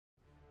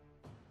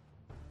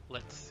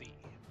Let's see.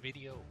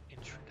 Video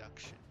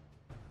introduction.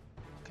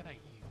 What can I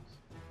use?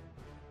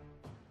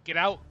 Get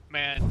out,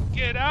 man.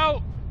 Get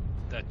out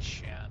the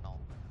channel.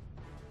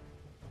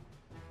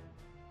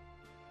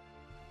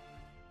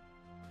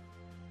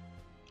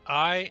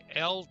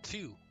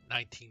 IL2,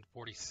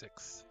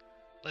 1946.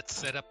 Let's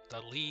set up the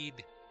lead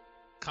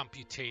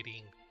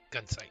computating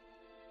gun sight.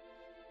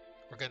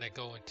 We're going to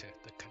go into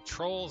the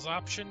controls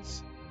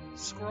options,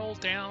 scroll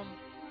down,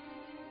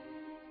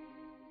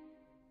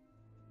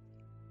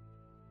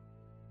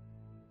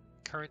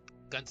 current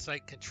gun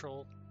sight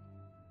control,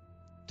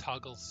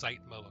 toggle sight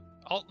mode.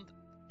 Alt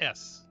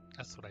S,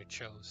 that's what I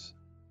chose.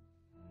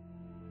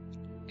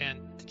 And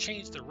to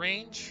change the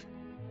range,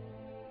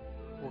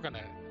 we're going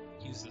to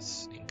use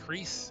this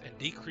increase and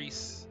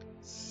decrease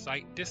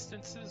sight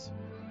distances.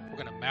 We're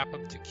going to map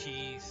them to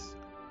keys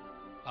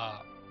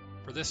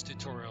for this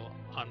tutorial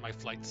on my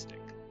flight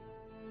stick.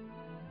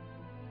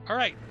 All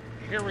right,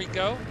 here we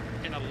go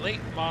in a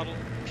late model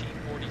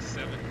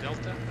P-47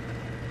 Delta.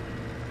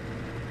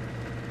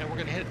 And we're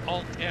going to hit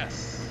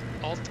Alt-S,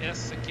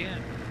 Alt-S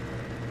again.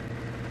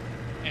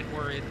 And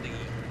we're in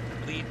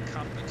the lead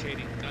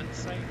computating gun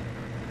sight.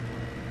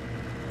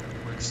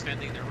 We're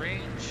extending the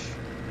range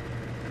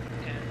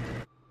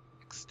and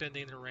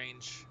extending the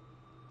range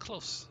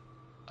close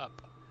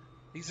up.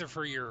 These are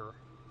for your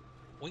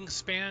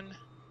wingspan.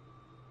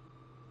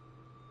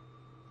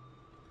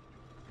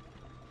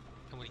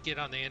 And when you get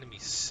on the enemy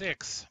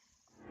 6,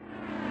 you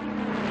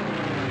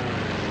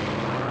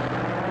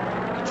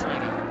try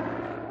to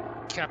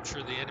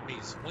capture the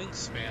enemy's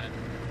wingspan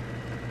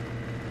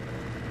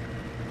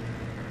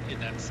in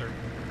that circle.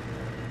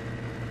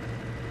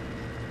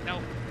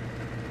 Now,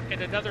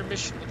 in another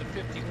mission with the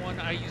 51,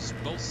 I used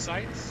both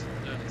sights,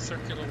 the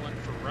circular one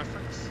for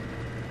reference.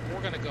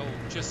 We're going to go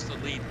just the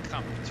lead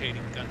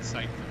computating gun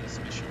sight for this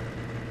mission.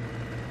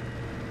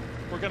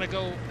 We're going to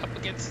go up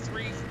against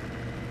 3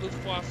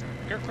 Luftwaffe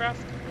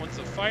aircraft. One's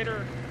a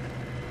fighter,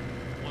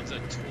 one's a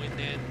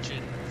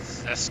twin-engine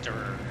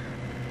Zester,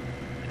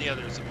 and the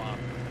other is a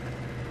bomber.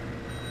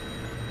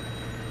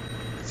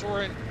 So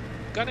we're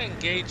going to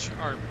engage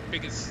our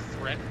biggest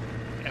threat,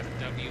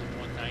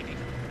 FW-190.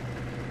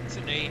 It's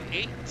an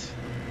A8.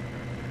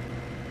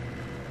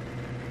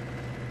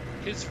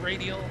 His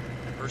radial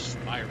versus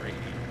my radial.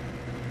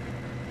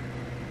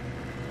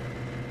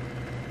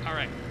 All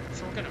right,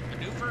 so we're going to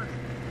maneuver,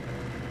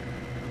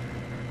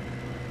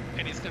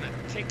 and he's going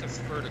to take us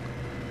vertical.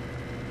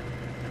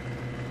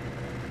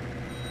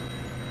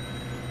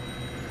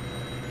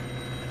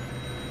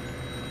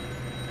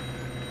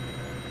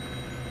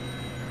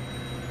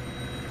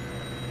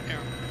 And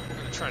we're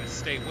going to try to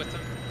stay with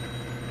him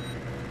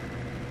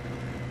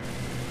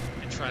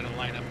and try to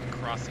line up a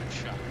crossing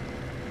shot.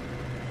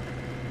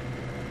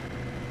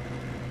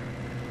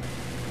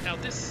 Now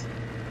this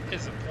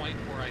is a point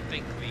where I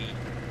think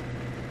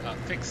the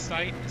fixed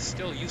sight is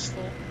still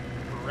useful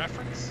for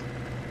reference,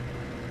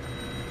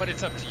 but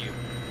it's up to you.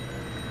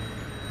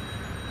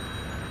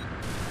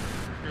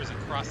 Here's a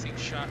crossing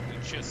shot we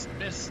just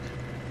missed.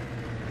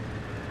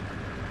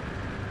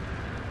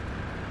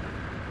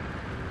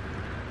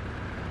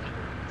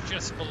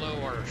 Just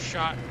below our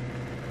shot,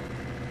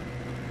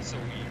 so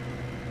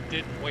we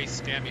didn't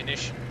waste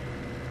ammunition.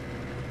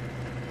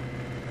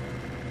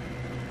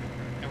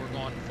 And we're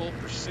going full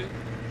pursuit.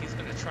 He's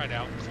going to try to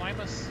outclimb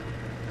us.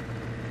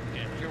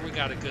 And here we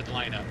got a good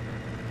lineup.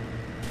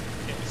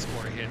 And we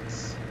score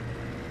hits.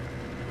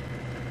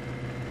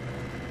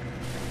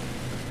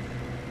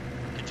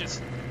 And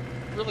just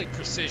really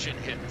precision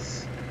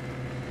hits.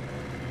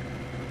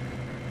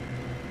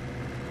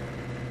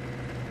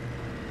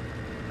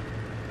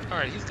 All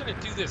right, he's going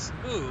to do this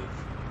move,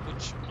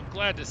 which I'm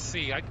glad to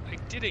see. I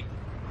did it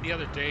the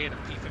other day in a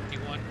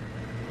P-51,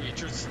 where you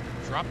just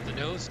drop the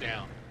nose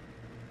down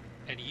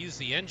and use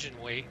the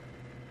engine weight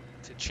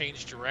to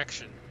change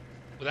direction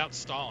without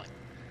stalling.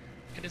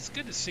 And it's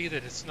good to see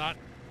that it's not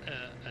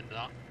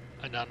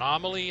an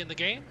anomaly in the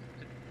game.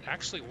 It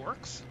actually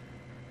works.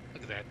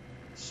 Look at that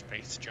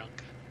space junk.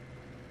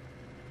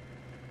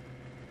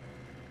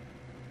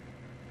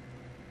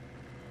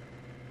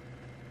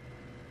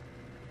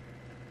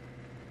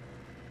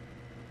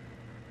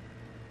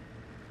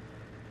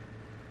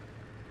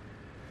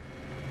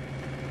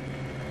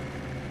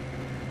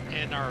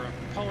 And our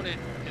opponent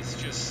is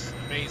just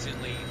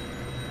amazingly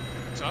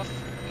tough.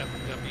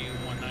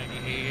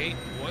 FW-190A8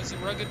 was a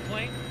rugged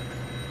plane,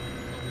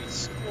 but we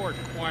scored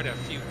quite a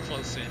few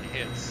close-in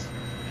hits.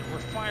 And we're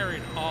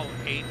firing all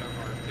 8 of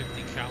our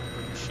 50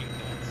 caliber machine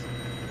guns.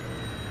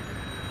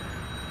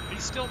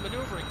 He's still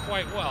maneuvering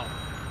quite well.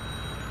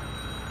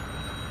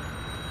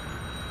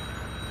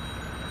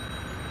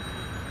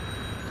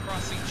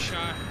 Crossing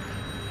shot.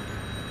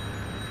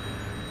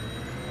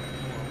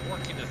 We're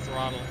working the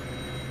throttle.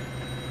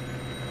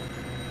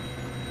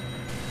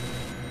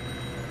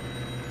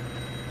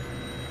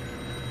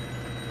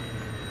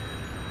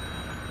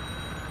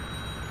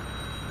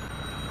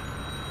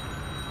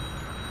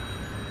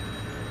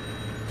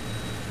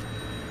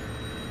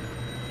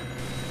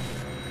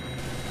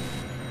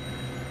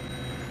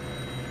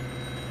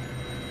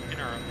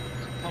 our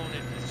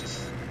opponent is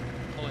just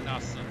pulling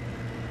off some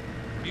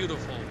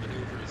beautiful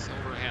maneuvers,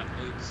 overhand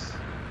loops.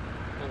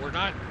 But we're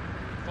not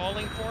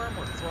falling for him,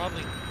 we're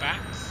throttling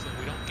back so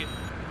we don't get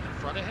in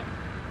front of him.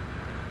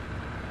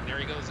 And there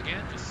he goes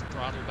again, just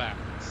throttle back,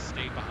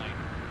 stay behind him.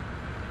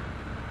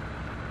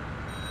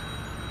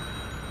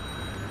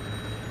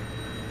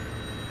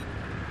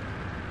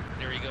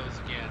 There he goes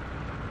again.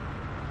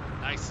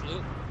 Nice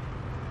loop.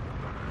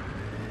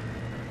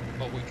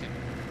 But we can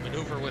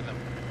maneuver with him.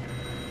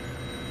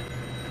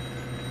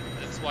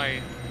 That's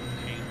why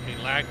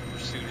a lag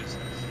pursuit is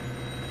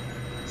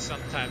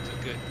sometimes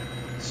a good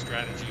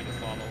strategy to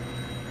follow.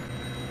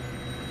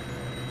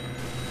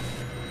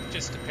 It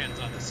just depends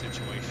on the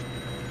situation.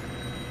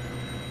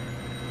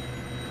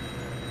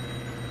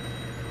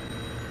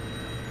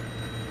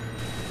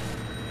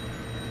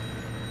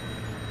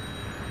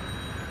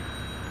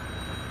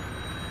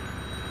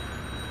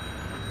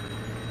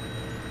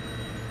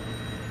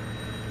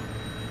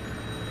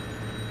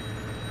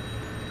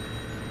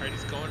 Alright,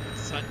 he's going to the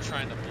sun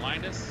trying to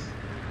blind us.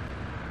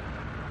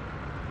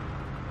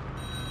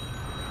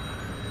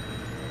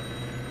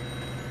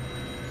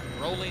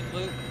 Rolling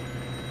loop.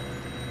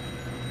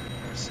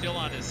 We're still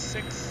on his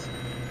 6.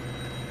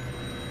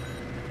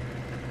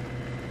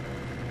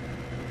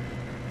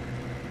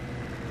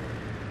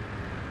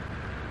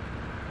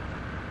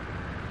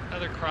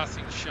 Another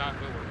crossing shot,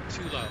 but we're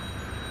too low.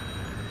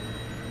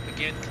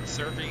 Again,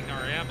 conserving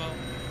our ammo.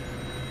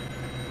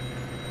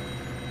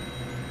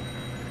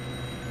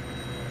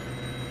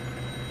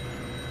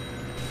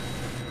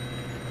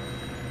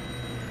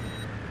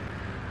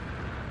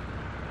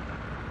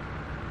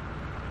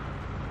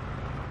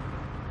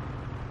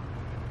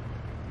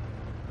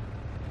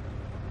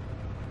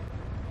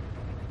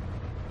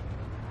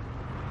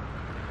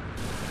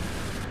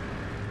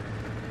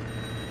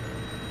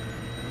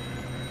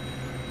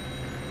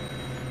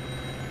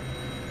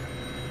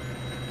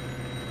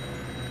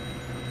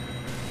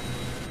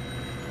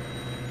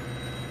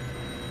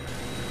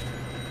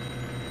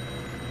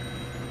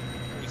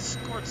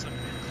 Scored some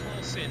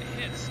close-in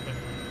hits, but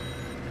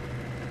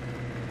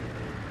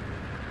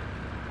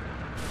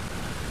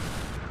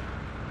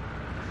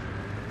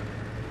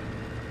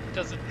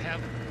doesn't have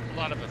a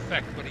lot of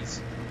effect, but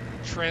he's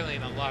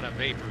trailing a lot of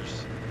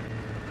vapors.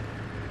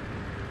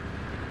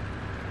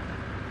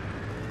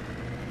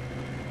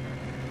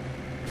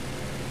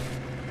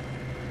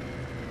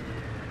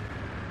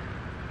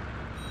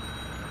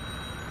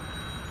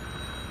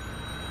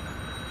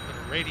 But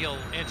a radial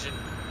engine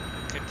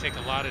can take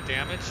a lot of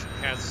damage.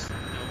 It has no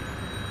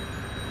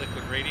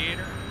liquid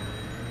radiator.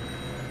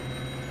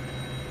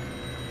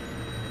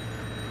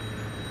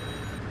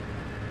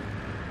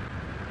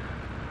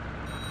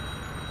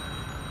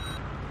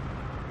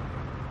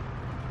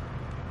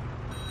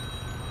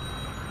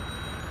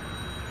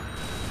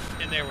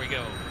 And there we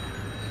go.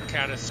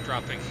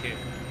 Catastrophic hit.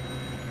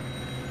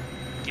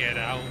 Get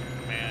out,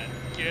 man.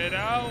 Get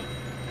out!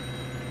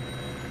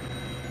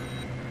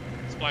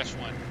 Splash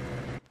 1.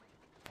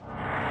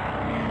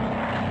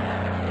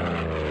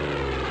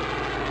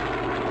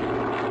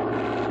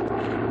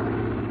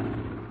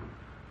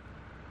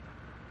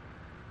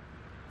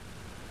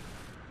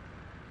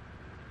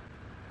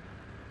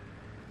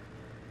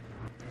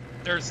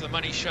 There's the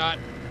money shot.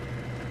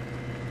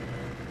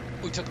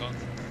 We took a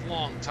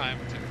long time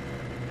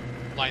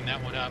to line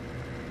that one up.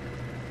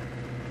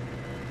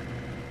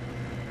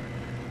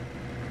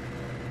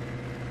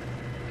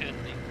 And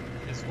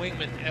his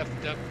wingman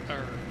effed up,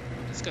 or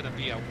it's going to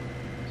be a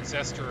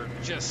Zester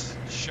just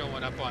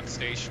showing up on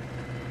station.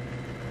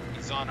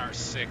 He's on our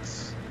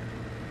 6.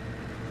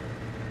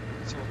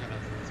 So we're going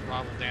to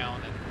throttle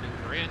down and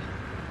maneuver in.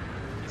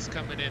 He's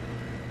coming in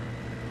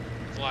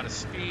with a lot of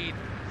speed.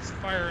 He's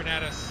firing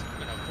at us.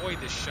 I'm going to avoid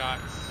the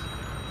shots,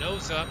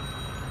 nose up,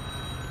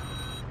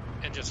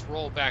 and just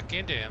roll back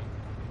into him.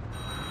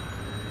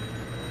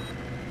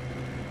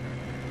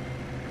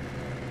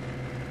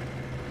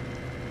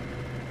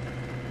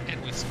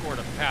 And we scored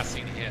a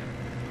passing hit.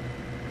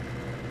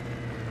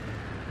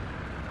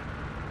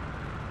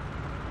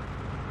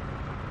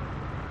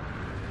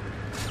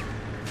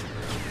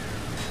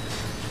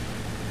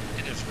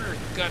 And his rear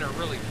gunner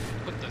really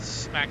put the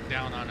smack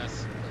down on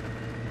us.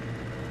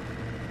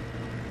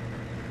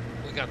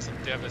 We got some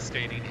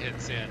devastating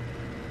hits in.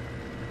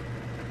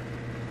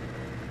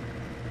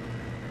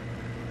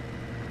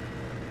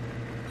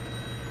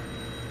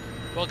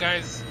 Well,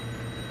 guys,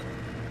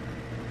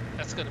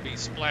 that's going to be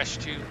Splash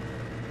 2.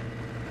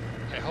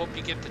 I hope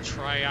you get to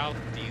try out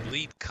the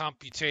Elite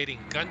Computating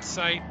gun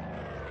sight.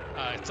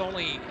 It's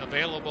only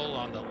available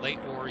on the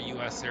late war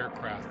U.S.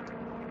 aircraft.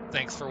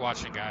 Thanks for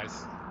watching, guys.